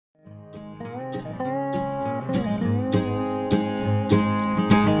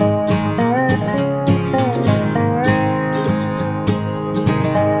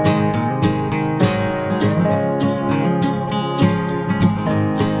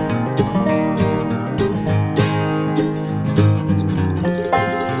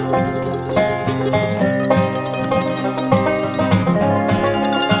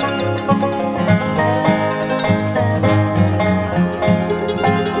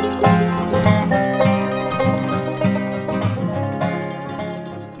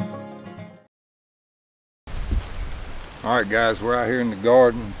Alright guys, we're out here in the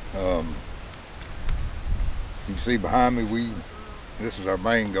garden. You can see behind me, this is our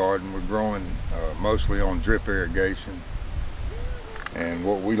main garden. We're growing mostly on drip irrigation. And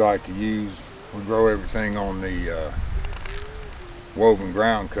what we like to use, we grow everything on the woven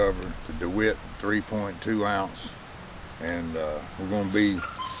ground cover, the DeWitt 3.2 ounce. And we're going to be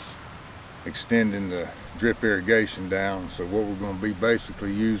extending the drip irrigation down. So what we're going to be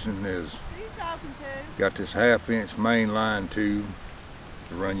basically using is, got this 1/2 inch main line tube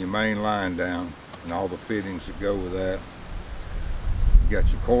to run your main line down and all the fittings that go with that. You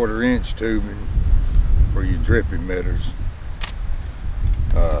got your 1/4 inch tubing for your drip emitters.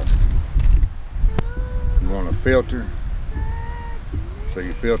 You want a filter, so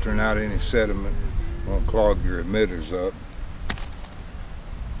you're filtering out any sediment, won't clog your emitters up.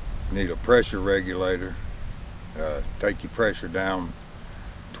 You need a pressure regulator, take your pressure down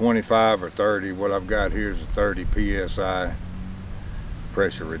 25 or 30. What I've got here is a 30 psi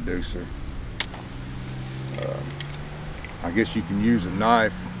pressure reducer. I guess you can use a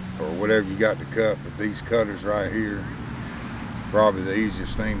knife or whatever you got to cut, but these cutters right here, probably the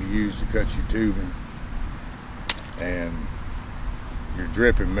easiest thing to use to cut your tubing. And your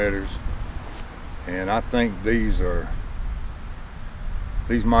drip emitters, and I think these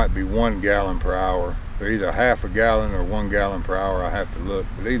might be 1 gallon per hour. They're either 1/2 gallon or 1 gallon per hour. I have to look,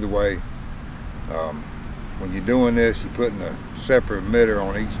 but either way, when you're doing this, you're putting a separate emitter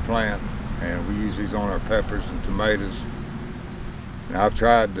on each plant, and we use these on our peppers and tomatoes. Now I've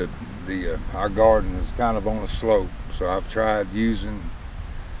tried our garden is kind of on a slope, so I've tried using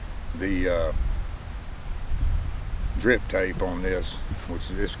the drip tape on this, which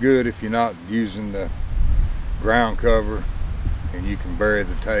is good if you're not using the ground cover and you can bury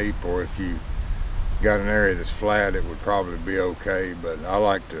the tape, or if you got an area that's flat, it would probably be okay. But I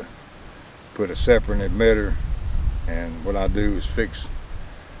like to put a separate emitter, and what I do is fix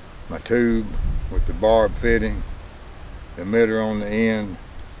my tube with the barb fitting, the emitter on the end,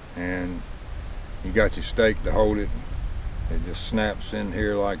 and you got your stake to hold it. It just snaps in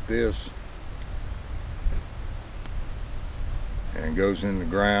here like this and goes in the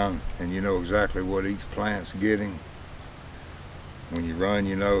ground, and you know exactly what each plant's getting. When you run,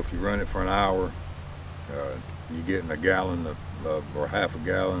 you know, if you run it for an hour, you're getting a gallon or 1/2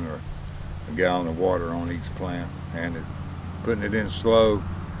 gallon or a gallon of water on each plant. And putting it in slow,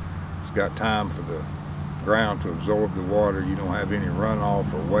 it's got time for the ground to absorb the water. You don't have any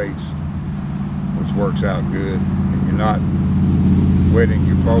runoff or waste, which works out good, and you're not wetting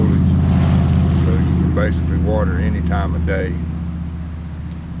your foliage, so you can basically water any time of day.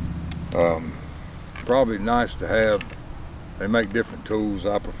 Probably nice to have. They make different tools.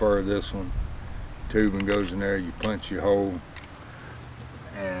 I prefer this one. Tubing goes in there, you punch your hole,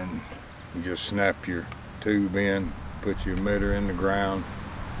 and you just snap your tube in, put your emitter in the ground,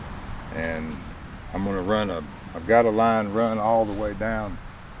 and I'm going to run I've got a line run all the way down.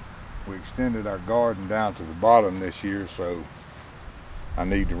 We extended our garden down to the bottom this year, so I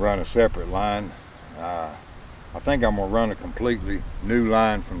need to run a separate line. I think I'm going to run a completely new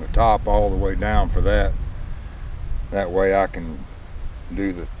line from the top all the way down for that. That way I can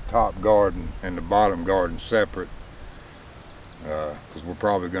do the top garden and the bottom garden separate, because we're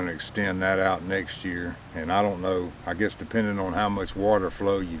probably going to extend that out next year. And I don't know, I guess depending on how much water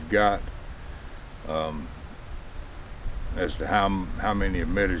flow you've got, as to how many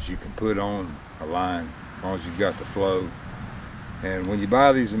emitters you can put on a line, as long as you've got the flow. And when you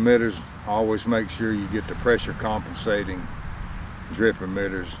buy these emitters, always make sure you get the pressure compensating drip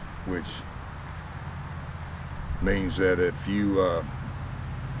emitters, which means that if your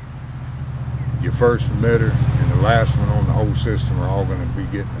first emitter and the last one on the whole system are all going to be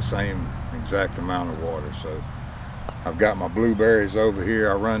getting the same exact amount of water. So I've got my blueberries over here.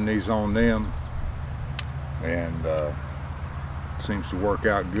 I run these on them, and seems to work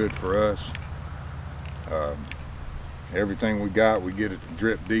out good for us. Everything we got, we get at the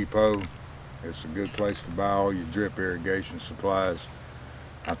Drip Depot. It's a good place to buy all your drip irrigation supplies.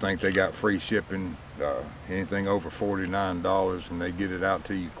 I think they got free shipping, anything over $49, and they get it out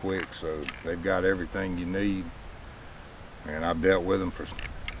to you quick. So they've got everything you need, and I've dealt with them for a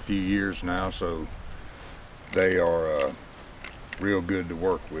few years now, so they are real good to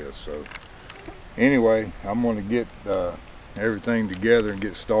work with. So anyway, I'm going to get everything together and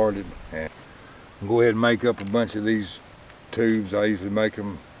get started, and go ahead and make up a bunch of these tubes. I usually make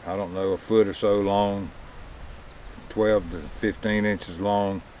them, I don't know, a foot or so long, 12 to 15 inches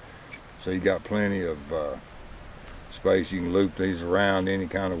long, so you got plenty of space. You can loop these around any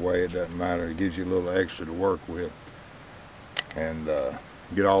kind of way, it doesn't matter. It gives you a little extra to work with. And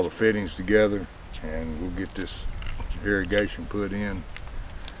get all the fittings together, and we'll get this irrigation put in.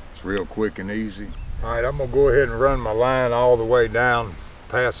 It's real quick and easy. All right, I'm gonna go ahead and run my line all the way down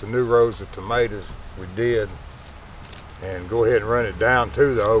past the new rows of tomatoes we did, and go ahead and run it down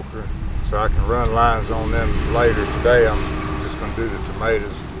to the okra so I can run lines on them later today. I'm just gonna do the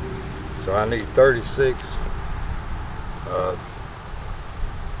tomatoes. So I need 36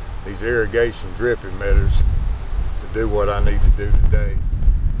 these irrigation drip emitters to do what I need to do today.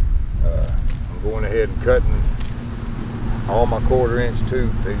 I'm going ahead and cutting all my 1/4 inch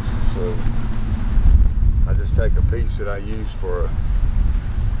tube pieces. So I just take a piece that I use for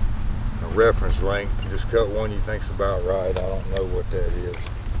a reference length. Just cut one you think's about right. I don't know what that is.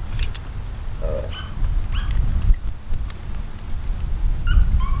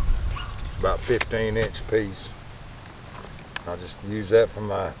 It's about 15-inch piece. I'll just use that for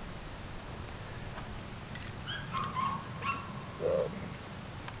my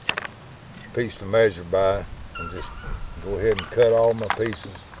piece to measure by, and just go ahead and cut all my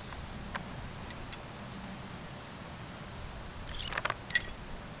pieces.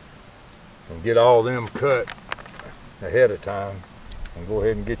 And get all them cut ahead of time, and go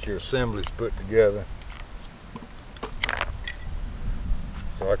ahead and get your assemblies put together.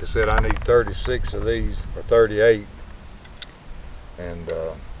 So like I said, I need 36 of these, or 38, and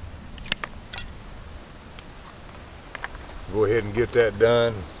go ahead and get that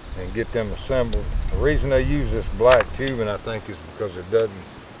done and get them assembled. The reason they use this black tubing, I think, is because it doesn't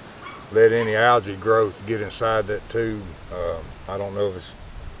let any algae growth get inside that tube. I don't know if it's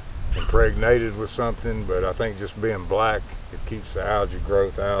impregnated with something, but I think just being black, it keeps the algae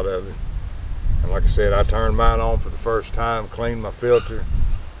growth out of it. And like I said, I turned mine on for the first time, cleaned my filter,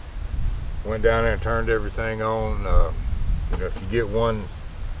 went down there and turned everything on. You know, if you get one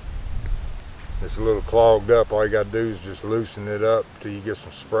that's a little clogged up, all you got to do is just loosen it up till you get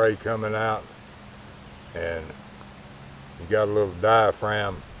some spray coming out, and you got a little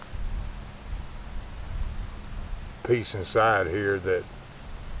diaphragm piece inside here that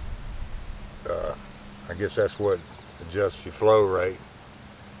I guess that's what adjusts your flow rate.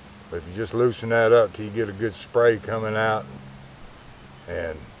 But if you just loosen that up till you get a good spray coming out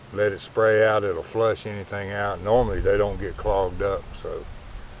and let it spray out, it'll flush anything out. Normally they don't get clogged up, so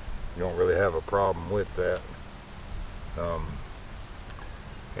you don't really have a problem with that.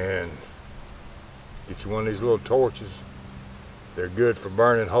 And get you one of these little torches. They're good for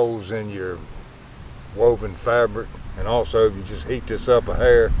burning holes in your woven fabric, and also if you just heat this up a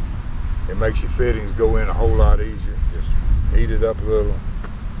hair, it makes your fittings go in a whole lot easier. Just heat it up a little.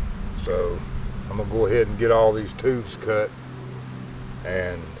 So I'm gonna go ahead and get all these tubes cut,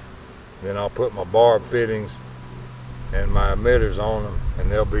 and then I'll put my barb fittings and my emitters on them,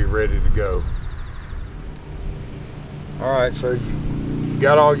 and they'll be ready to go. All right, so you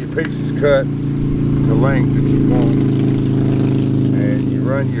got all your pieces cut to length that you want, and you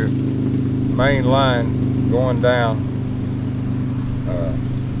run your main line going down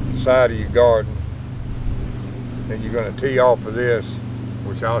the side of your garden. Then you're going to tee off of this,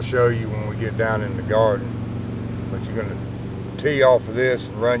 which I'll show you when we get down in the garden. But you're going to tee off of this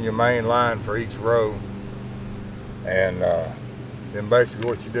and run your main line for each row. And then basically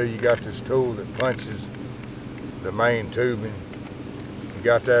what you do, you got this tool that punches the main tubing. You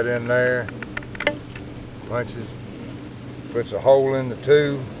got that in there, punches, puts a hole in the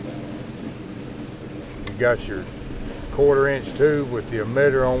tube. You got your 1/4 inch tube with the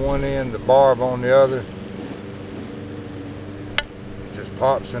emitter on one end, the barb on the other. It just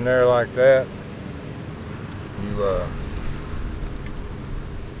pops in there like that. You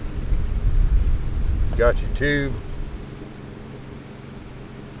got your tube,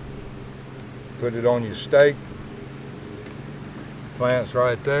 put it on your stake, plant's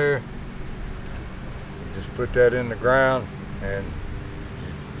right there. You just put that in the ground, and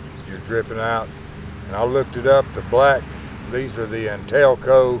you're dripping out. And I looked it up, the black, these are the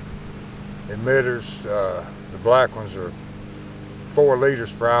Intelco emitters. The black ones are 4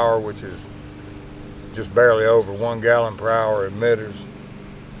 liters per hour, which is just barely over 1 gallon per hour emitters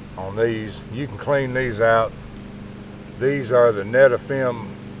on these. You can clean these out. These are the Netafim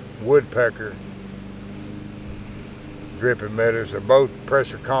woodpecker drip emitters. They're both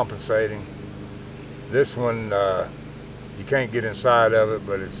pressure compensating. This one, you can't get inside of it,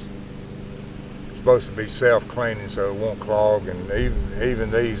 but it's supposed to be self-cleaning, so it won't clog. And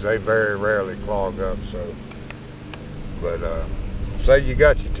even these, they very rarely clog up. So, but say you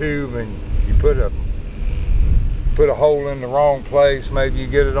got your tube and you put a hole in the wrong place. Maybe you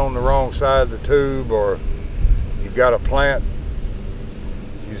get it on the wrong side of the tube, or you've got a plant,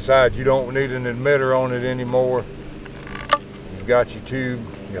 you decide you don't need an emitter on it anymore. You've got your tube,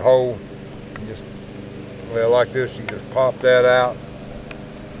 your hole, you just Well, like this, you just pop that out.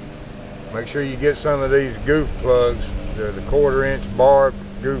 Make sure you get some of these goof plugs. They're the 1/4 inch barbed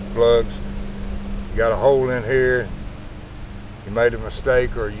goof plugs. You got a hole in here. You made a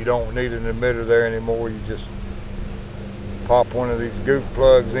mistake or you don't need an emitter there anymore. You just pop one of these goof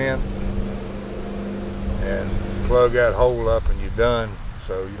plugs in and plug that hole up and you're done.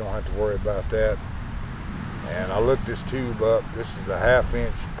 So you don't have to worry about that. And I looked this tube up. This is the 1/2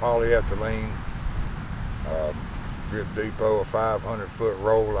 inch polyethylene Grip Depot, a 500-foot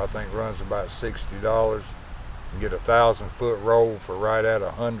roll. I think runs about $60. You get a 1,000-foot roll for right at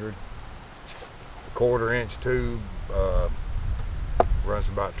 $100. The 1/4 inch tube runs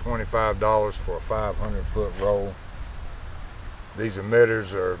about $25 for a 500-foot roll. These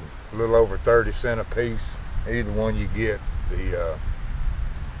emitters are a little over 30 cents a piece. Either one you get.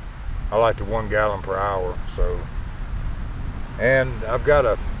 I like the 1 gallon per hour. So, and I've got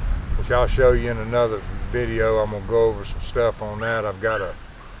a, which I'll show you in another video. I'm gonna go over some stuff on that. I've got a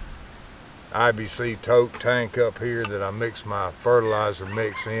IBC tote tank up here that I mix my fertilizer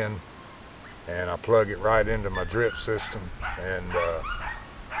mix in, and I plug it right into my drip system and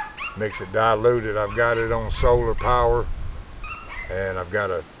mix it diluted. I've got it on solar power, and I've got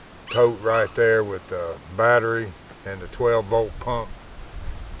a tote right there with the battery and the 12-volt pump.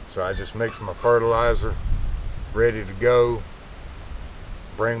 So I just mix my fertilizer, ready to go.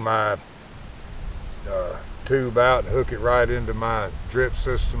 Bring my tube out and hook it right into my drip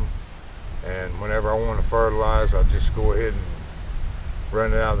system, and whenever I want to fertilize, I just go ahead and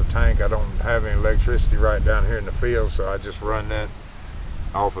run it out of the tank. I don't have any electricity right down here in the field, so I just run that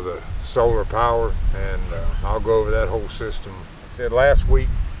off of the solar power, and I'll go over that whole system. Last week,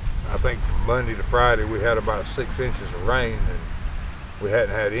 I think from Monday to Friday, we had about 6 inches of rain, and we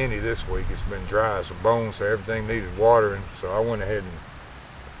hadn't had any this week. It's been dry as a bone, so everything needed watering. So I went ahead and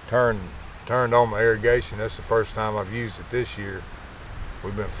turned on my irrigation. That's the first time I've used it this year.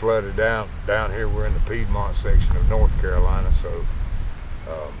 We've been flooded down here. We're in the Piedmont section of North Carolina, so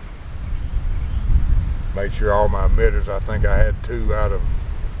made sure all my emitters, I think I had 2 out of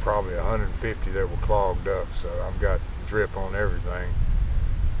probably 150 that were clogged up. So I've got drip on everything.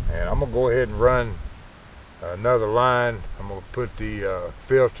 And I'm gonna go ahead and run another line. I'm gonna put the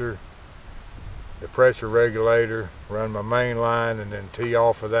filter, the pressure regulator, run my main line, and then tee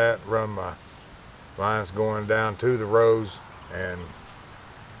off of that, run my lines going down to the rows, and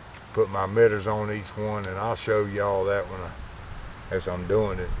put my emitters on each one, and I'll show you all that as I'm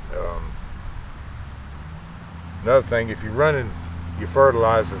doing it. Another thing, if you're running your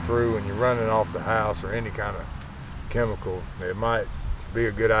fertilizer through and you're running off the house or any kind of chemical, it might be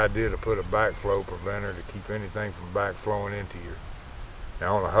a good idea to put a backflow preventer to keep anything from backflowing into you.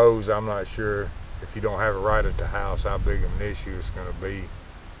 Now on a hose, I'm not sure, if you don't have it right at the house, how big of an issue it's going to be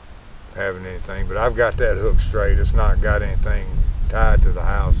having anything, but I've got that hook straight. It's not got anything tied to the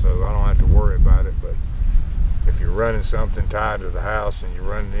house, so I don't have to worry about it. But if you're running something tied to the house and you're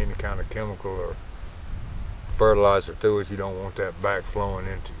running any kind of chemical or fertilizer through it, you don't want that backflowing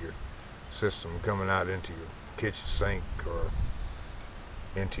into your system, coming out into your kitchen sink or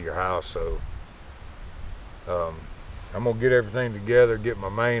into your house. So I'm gonna get everything together, get my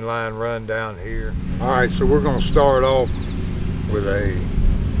main line run down here. All right, so we're gonna start off with a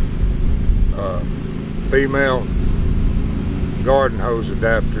female garden hose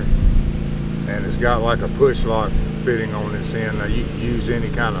adapter, and it's got like a push lock fitting on this end. Now you can use any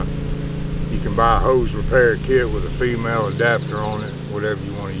kind of, you can buy a hose repair kit with a female adapter on it, whatever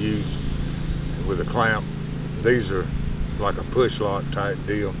you want to use, with a clamp. These are like a push lock type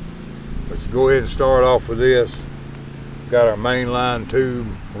deal. But you go ahead and start off with this. Got our main line tube,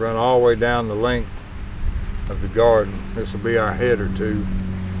 run all the way down the length of the garden. This will be our header tube,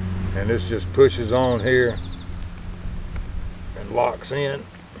 and this just pushes on here and locks in.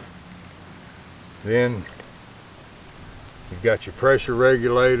 Then you've got your pressure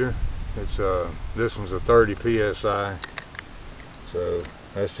regulator. It's this one's a 30 psi, so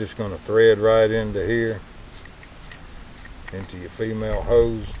that's just going to thread right into here, into your female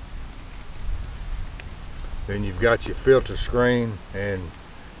hose. Then you've got your filter screen, and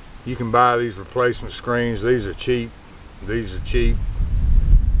you can buy these replacement screens. These are cheap. These are cheap.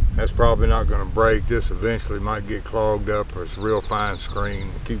 That's probably not going to break. This eventually might get clogged up, or it's a real fine screen.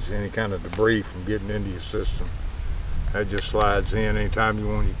 It keeps any kind of debris from getting into your system. That just slides in. Anytime you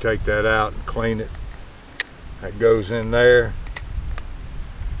want, you take that out and clean it. That goes in there,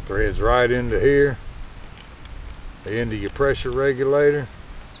 threads right into here, into your pressure regulator,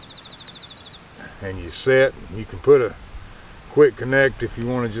 and you set. You can put a quick connect if you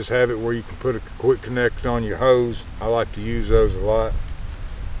want to just have it where you can put a quick connect on your hose. I like to use those a lot.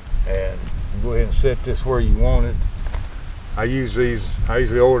 And go ahead and set this where you want it. I usually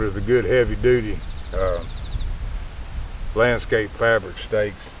order the good heavy duty landscape fabric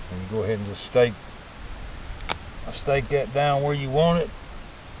stakes, and you go ahead and just stake that down where you want it,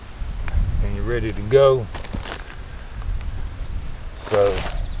 and you're ready to go. So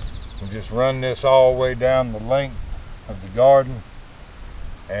we just run this all the way down the length of the garden,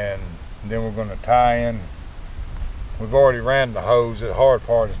 and then we're going to tie in. We've already ran the hose. The hard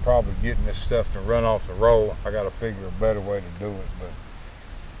part is probably getting this stuff to run off the roll. I got to figure a better way to do it, but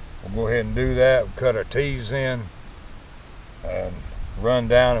we'll go ahead and do that. We'll cut our tees in and run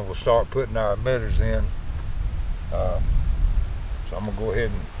down, and we'll start putting our emitters in. So I'm gonna go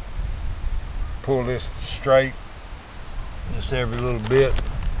ahead and pull this straight just every little bit.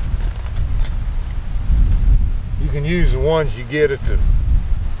 You can use the ones you get at the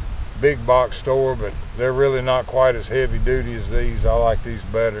big box store, but they're really not quite as heavy duty as these. I like these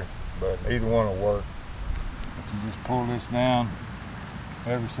better, but either one will work. But you just pull this down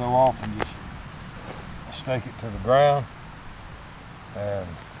every so often, just stake it to the ground, and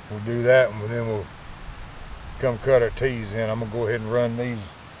we'll do that, and then we'll come cut our tees in. I'm gonna go ahead and run these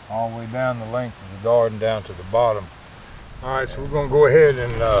all the way down the length of the garden down to the bottom. All right, so we're gonna go ahead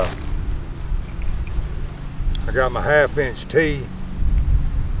and I got my 1/2 inch tee.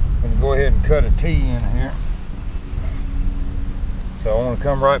 I'm gonna go ahead and cut a tee in here. So I want to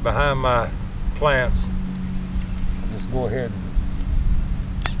come right behind my plants. Just go ahead and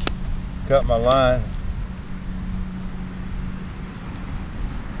cut my line.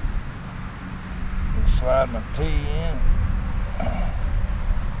 Slide my tee in.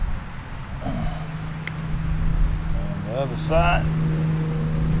 And the other side.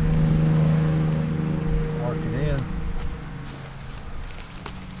 Work it in.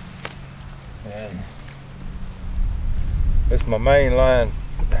 And this is my main line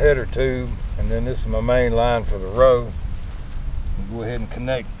header tube, and then this is my main line for the row. I'll go ahead and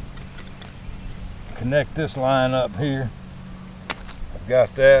connect this line up here. I've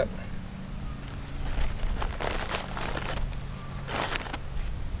got that.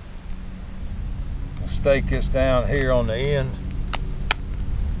 Stake this down here on the end,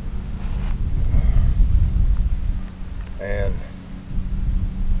 and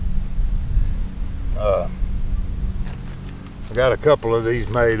I got a couple of these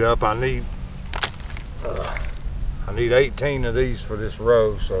made up. I need 18 of these for this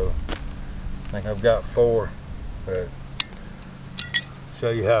row, so I think I've got 4. But show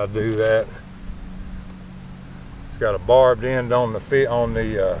you how to do that. It's got a barbed end on the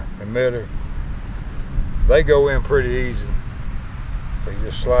emitter. They go in pretty easy, so you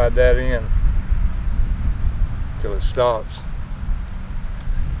just slide that in till it stops,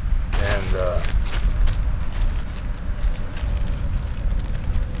 and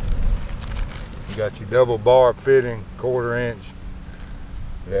you got your double barb fitting 1/4 inch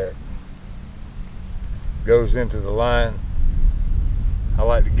that goes into the line. I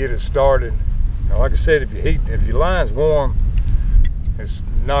like to get it started. Now, like I said, if your line's warm, it's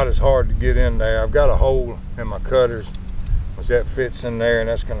not as hard to get in there. I've got a hole in my cutters, which that fits in there, and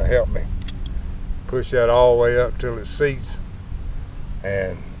that's going to help me push that all the way up till it seats.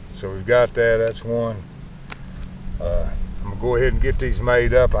 And so we've got that. That's one. I'm gonna go ahead and get these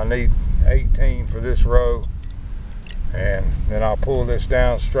made up. I need 18 for this row, and then I'll pull this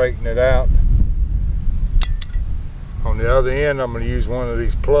down, straighten it out. On the other end, I'm going to use one of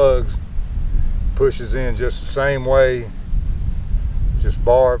these plugs. Pushes in just the same way. Just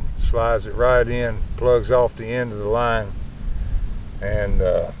barb, slides it right in, plugs off the end of the line, and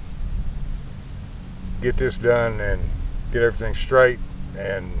get this done and get everything straight,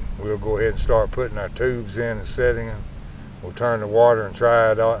 and we'll go ahead and start putting our tubes in and setting them. We'll turn the water and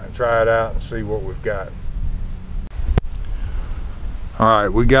try it out and see what we've got. All right,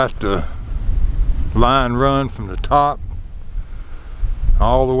 we got the line run from the top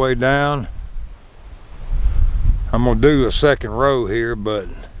all the way down. I'm gonna do a second row here, but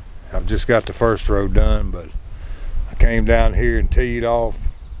I've just got the first row done. But I came down here and teed off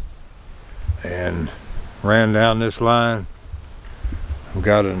and ran down this line. I've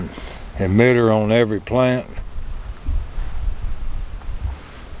got an emitter on every plant,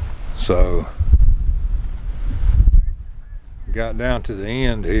 so got down to the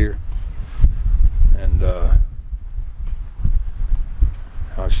end here, and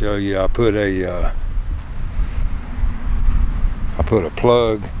I'll show you. I put a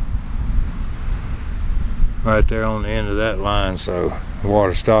plug right there on the end of that line, so the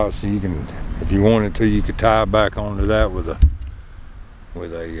water stops. So you can, if you wanted to, you could tie back onto that with a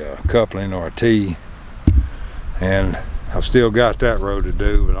coupling or a T. And I've still got that row to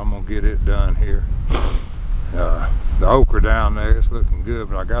do, but I'm gonna get it done here. The okra down there, it's looking good,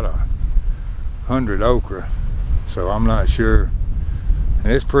 but I got 100 okra, so I'm not sure.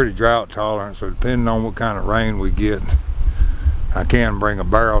 And it's pretty drought tolerant, so depending on what kind of rain we get, I can bring a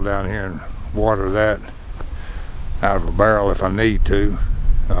barrel down here and water that out of a barrel if I need to.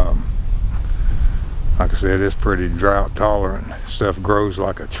 Like I said, it's pretty drought tolerant. Stuff grows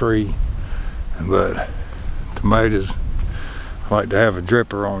like a tree. But tomatoes, I like to have a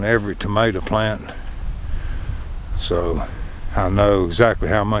dripper on every tomato plant, so I know exactly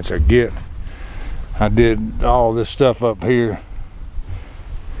how much I get. I did all this stuff up here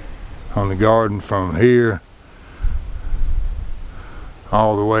on the garden from here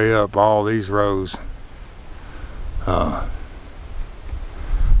all the way up all these rows.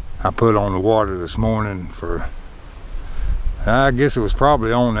 I put on the water this morning for, I guess it was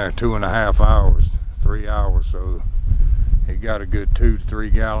probably on there 2.5 hours, 3 hours, so it got a good 2 to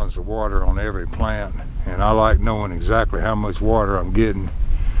 3 gallons of water on every plant. And I like knowing exactly how much water I'm getting.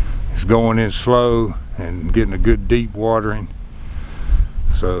 It's going in slow and getting a good deep watering,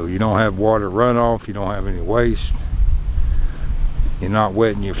 so you don't have water runoff, you don't have any waste, you're not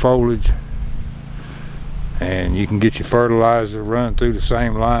wetting your foliage, and you can get your fertilizer run through the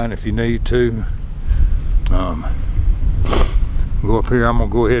same line if you need to. Go up here, I'm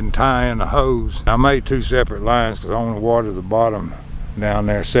gonna go ahead and tie in the hose. I made 2 separate lines because I want to water the bottom down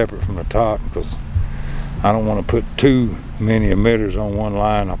there separate from the top, because I don't want to put too many emitters on one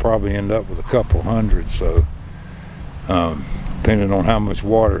line. I'll probably end up with a couple hundred, so depending on how much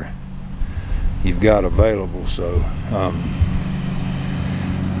water you've got available. So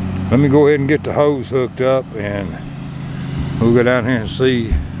let me go ahead and get the hose hooked up, and we'll go down here and see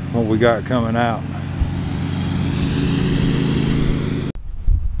what we got coming out.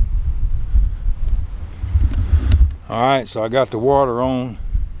 Alright, so I got the water on,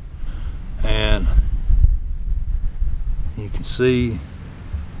 and you can see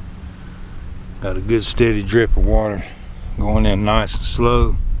got a good steady drip of water going in nice and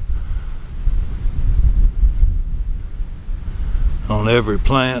slow on every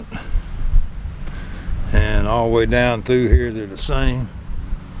plant, and all the way down through here they're the same.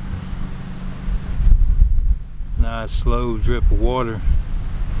 Nice slow drip of water,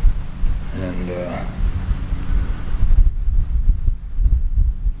 and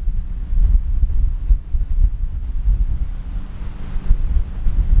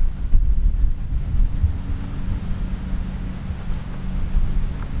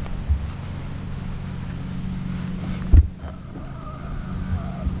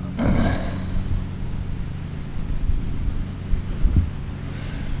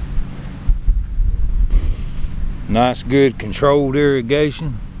nice good controlled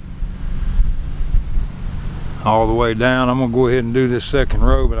irrigation all the way down. I'm gonna go ahead and do this second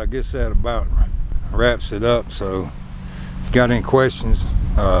row, but I guess that about wraps it up. So if you got any questions,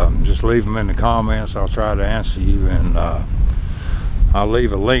 just leave them in the comments. I'll try to answer you, and I'll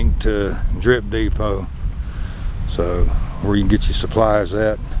leave a link to Drip Depot, so where you can get your supplies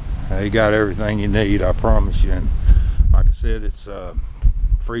at. You got everything you need, I promise you. And like I said, it's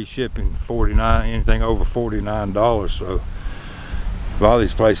free shipping, anything over $49. So a lot of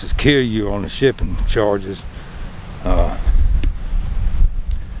these places kill you on the shipping charges.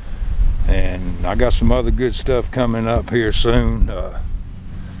 And I got some other good stuff coming up here soon.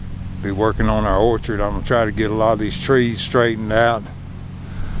 Be working on our orchard. I'm gonna try to get a lot of these trees straightened out.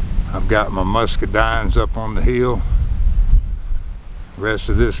 I've got my muscadines up on the hill. The rest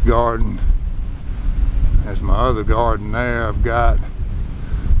of this garden, there's my other garden there. I've got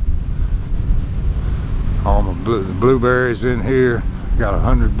all my blueberries in here. Got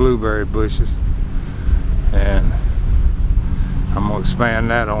 100 blueberry bushes, and I'm gonna expand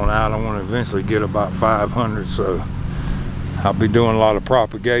that on out. I want to eventually get about 500, so I'll be doing a lot of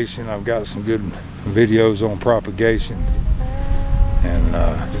propagation. I've got some good videos on propagation, and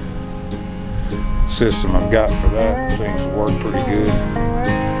system I've got for that seems to work pretty good.